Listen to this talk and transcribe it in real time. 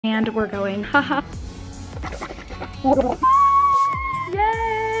And we're going, haha.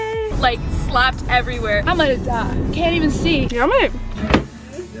 Yay! Like slapped everywhere. I'm gonna die. Can't even see. Yummy.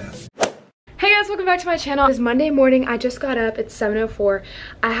 Hey guys, welcome back to my channel. It's Monday morning. I just got up. It's 7:04.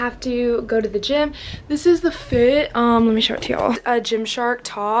 I have to go to the gym. This is the fit. Let me show it to y'all. A Gymshark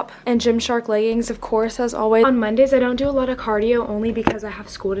top and Gymshark leggings, of course, as always. On Mondays, I don't do a lot of cardio only because I have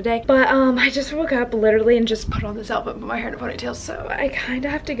school today. But I just woke up literally and just put on this outfit, put my hair in a ponytail, so I kind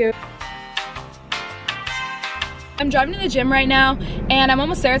of have to go. I'm driving to the gym right now and I'm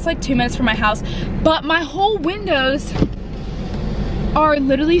almost there. It's like 2 minutes from my house, but my whole windows are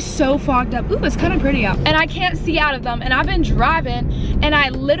literally so fogged up. Ooh, it's kind of pretty out. And I can't see out of them. And I've been driving and I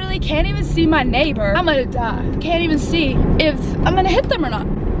literally can't even see my neighbor. I'm gonna die. Can't even see if I'm gonna hit them or not.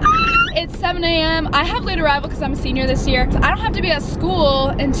 It's 7 a.m. I have late arrival because I'm a senior this year. So I don't have to be at school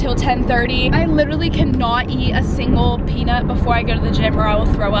until 10:30. I literally cannot eat a single peanut before I go to the gym or I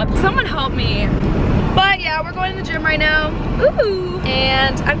will throw up. Someone help me. But yeah, we're going to the gym right now. Ooh,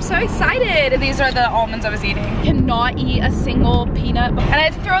 and I'm so excited. These are the almonds I was eating. Cannot eat a single peanut. And I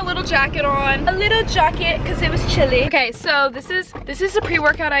had to throw a little jacket on. A little jacket because it was chilly. Okay, so this is the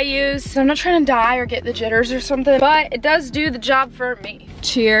pre-workout I use. So I'm not trying to die or get the jitters or something, but it does do the job for me.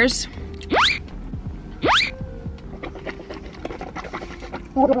 Cheers.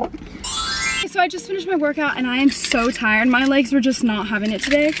 So I just finished my workout and I am so tired. My legs were just not having it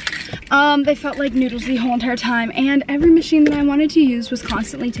today. They felt like noodles the whole entire time and every machine that I wanted to use was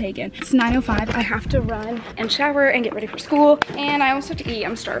constantly taken. It's 9:05. I have to run and shower and get ready for school and I also have to eat.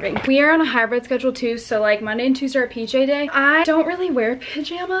 I'm starving. We are on a hybrid schedule too, so like Monday and Tuesday are PJ day. I don't really wear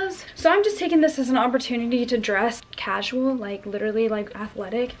pajamas, so I'm just taking this as an opportunity to dress casual, like literally like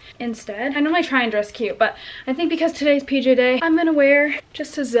athletic instead. I normally try and dress cute, but I think because today's PJ day, I'm gonna wear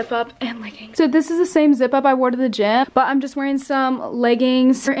just a zip up and leggings. So this is the same zip up I wore to the gym, but I'm just wearing some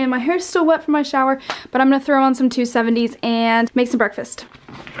leggings and my hair's still wet from my shower, but I'm gonna throw on some 270s and make some breakfast.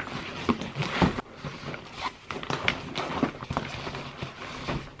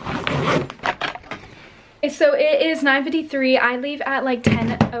 So it is 9:53. I leave at like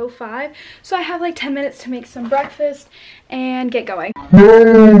 10:05, so I have like 10 minutes to make some breakfast and get going.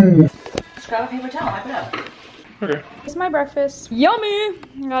 Just grab a paper towel, wipe it up. Okay. This is my breakfast. Yummy!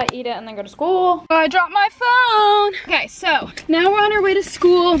 I gotta eat it and then go to school. I dropped my phone. Okay, so now we're on our way to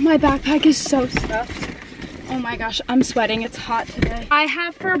school. My backpack is so stuffed. Oh my gosh, I'm sweating. It's hot today. I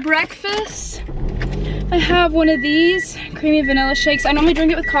have for breakfast, I have one of these creamy vanilla shakes. I normally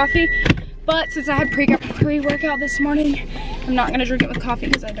drink it with coffee, but since I had pre-workout this morning, I'm not gonna drink it with coffee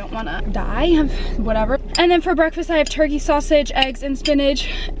because I don't wanna die of whatever. And then for breakfast, I have turkey sausage, eggs, and spinach,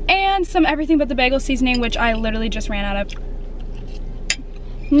 and some everything but the bagel seasoning, which I literally just ran out of.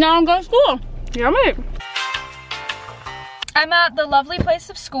 Now I'm going to school. Yummy. I'm at the lovely place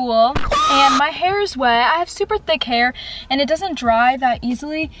of school and my hair is wet. I have super thick hair and it doesn't dry that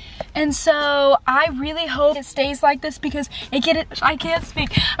easily. And so I really hope it stays like this because I can't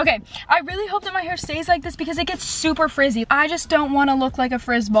speak. Okay, I really hope that my hair stays like this because it gets super frizzy. I just don't want to look like a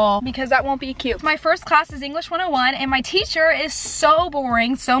frizz ball because that won't be cute. My first class is English 101 and my teacher is so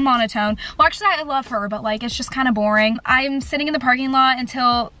boring, so monotone. Well, actually I love her, but like it's just kind of boring. I'm sitting in the parking lot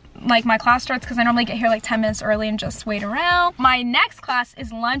until like my class starts because I normally get here like 10 minutes early and just wait around. My next class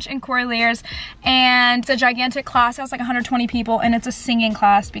is lunch and Corliers and it's a gigantic class. It has like 120 people and it's a singing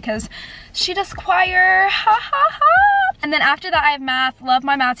class because she does choir, ha ha ha. And then after that I have math, love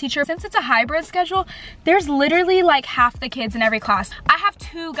my math teacher. Since it's a hybrid schedule, there's literally like half the kids in every class. I have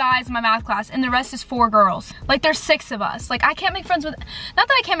 2 guys in my math class and the rest is 4 girls. Like there's 6 of us. Like I can't make friends with, not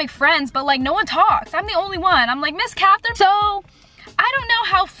that I can't make friends, but like no one talks. I'm the only one. I'm like, Miss Catherine. So I don't know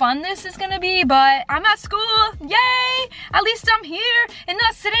how fun this is gonna be, but I'm at school, yay! At least I'm here and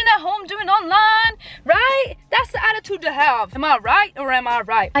not sitting at home doing online, right? That's the attitude to have. Am I right or am I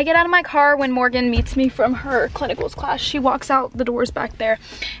right? I get out of my car when Morgan meets me from her clinicals class. She walks out the doors back there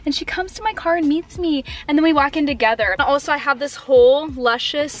and she comes to my car and meets me and then we walk in together. Also, I have this whole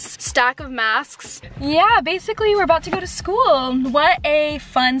luscious stack of masks. Yeah, basically we're about to go to school. What a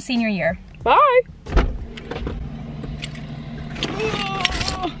fun senior year. Bye!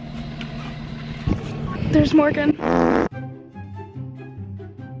 There's Morgan.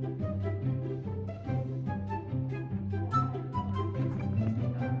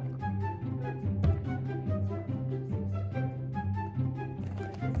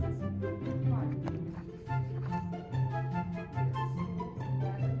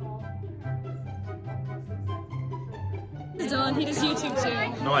 Dylan, he does YouTube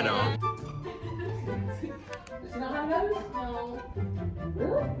too. No, I don't. Is it not how it goes? No.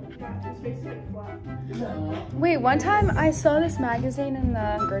 Really? Yeah, this makes it flat. No. Wait, one time I saw this magazine in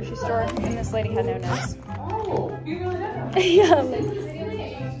the grocery store and this lady had no nose. Oh, you really don't? Yeah.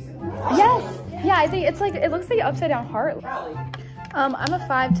 Yes. Yeah, I think it's like, it looks like an upside down heart. Probably. I'm a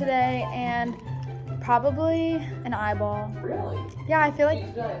 5 today and probably an eyeball. Really? Yeah, I feel like,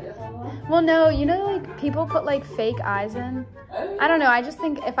 well, no, you know, like people put like fake eyes in. Oh, I don't know, I just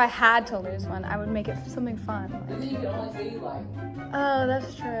think if I had to lose one, I would make it something fun. and then you can only see like. Oh,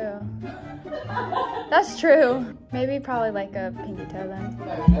 that's true. That's true. Maybe probably like a pinky toe then.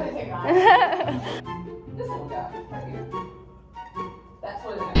 No, this little guy right here. That's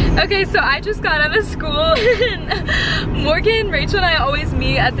what it is. Okay, so I just got out of school and Morgan, Rachel, and I always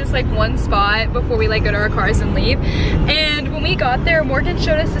meet at this like one spot before we like go to our cars and leave. And when we got there, Morgan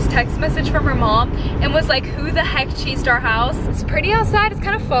showed us this text message from her mom and was like, who the heck cheesed our house? It's pretty outside, it's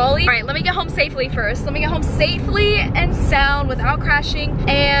kind of fall-y. All right, let me get home safely first. Let me get home safely and sound without crashing.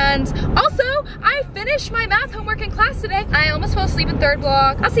 And also, I finished my math homework in class today. I almost fell asleep in 3rd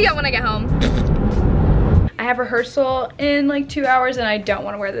block. I'll see y'all when I get home. I have rehearsal in like 2 hours and I don't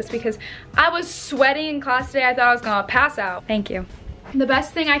want to wear this because I was sweating in class today. I thought I was gonna pass out. Thank you. The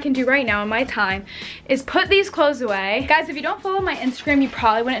best thing I can do right now in my time is put these clothes away. Guys, if you don't follow my Instagram, you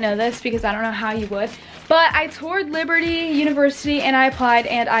probably wouldn't know this because I don't know how you would. But I toured Liberty University and I applied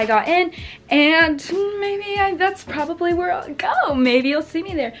and I got in, and maybe that's probably where I'll go. Maybe you'll see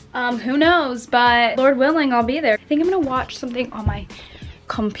me there. Who knows, but Lord willing, I'll be there. I think I'm gonna watch something on my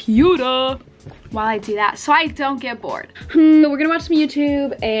computer while I do that so I don't get bored. We're gonna watch some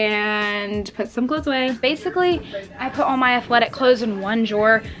YouTube and put some clothes away. Basically, I put all my athletic clothes in one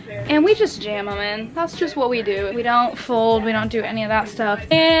drawer and we just jam them in. That's just what we do. We don't fold, we don't do any of that stuff.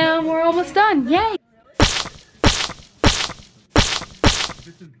 And we're almost done, yay!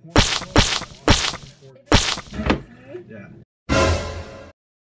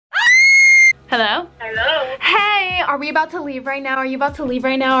 Hello? Hello. Hey, are we about to leave right now? Are you about to leave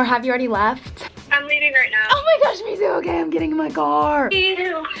right now or have you already left? I'm leaving right now. Oh my gosh, me too. Okay, I'm getting in my car.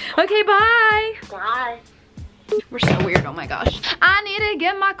 Ew. Okay, bye. Bye. We're so weird, oh my gosh. I need to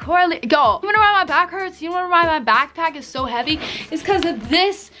get my core, yo, you wanna why my back hurts? You wanna why my backpack is so heavy? It's because of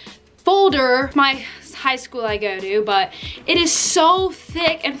this folder, my high school I go to, but it is so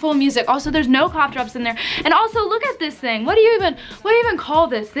thick and full of music. Also, there's no cough drops in there. And also, look at this thing. What do you even call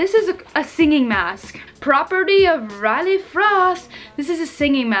this? This is a singing mask. Property of Riley Frost. This is a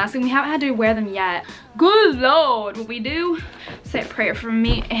singing mask and we haven't had to wear them yet. Good Lord, what we do? Say a prayer for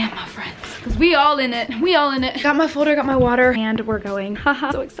me and my friends. Cause we all in it, we all in it. Got my folder, got my water, and we're going.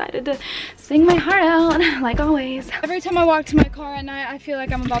 Haha, so excited to sing my heart out, like always. Every time I walk to my car at night, I feel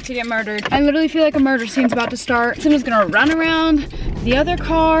like I'm about to get murdered. I literally feel like a murder scene's about to start. Someone's gonna run around the other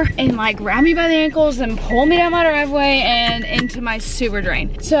car and like grab me by the ankles and pull me down my driveway and into my sewer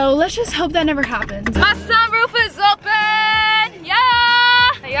drain. So let's just hope that never happens. My sunroof is open!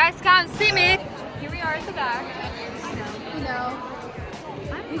 Yeah! You guys can't see me. Here we are at the back. You know,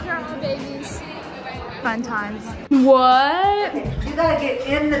 these are our babies. Fun times. What? You gotta get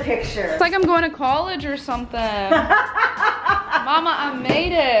in the picture. It's like I'm going to college or something. Mama, I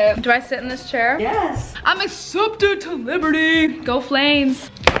made it. Do I sit in this chair? Yes. I'm accepted to Liberty. Go Flames.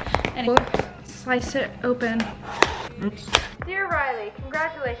 And slice it open. Oops. Dear Riley,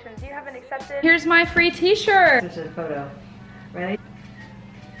 congratulations. You have been accepted. Here's my free t-shirt. This is a photo. Ready?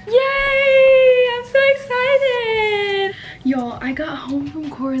 Yay! I'm so excited! Y'all, I got home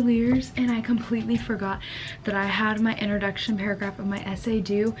from Corlears and I completely forgot that I had my introduction paragraph of my essay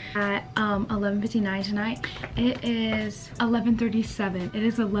due at 11:59 tonight. It is 11:37. It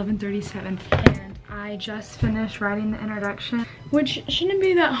is 11:37 and I just finished writing the introduction, which shouldn't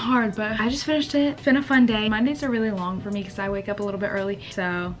be that hard, but I just finished it. It's been a fun day. Mondays are really long for me because I wake up a little bit early,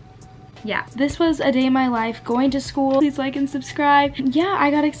 so yeah, this was a day in my life going to school. Please like and subscribe. Yeah, I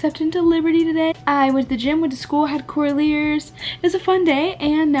got accepted into Liberty today. I went to the gym, went to school, had Corlears. It was a fun day,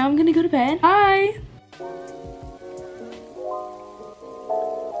 and now I'm gonna go to bed. Bye.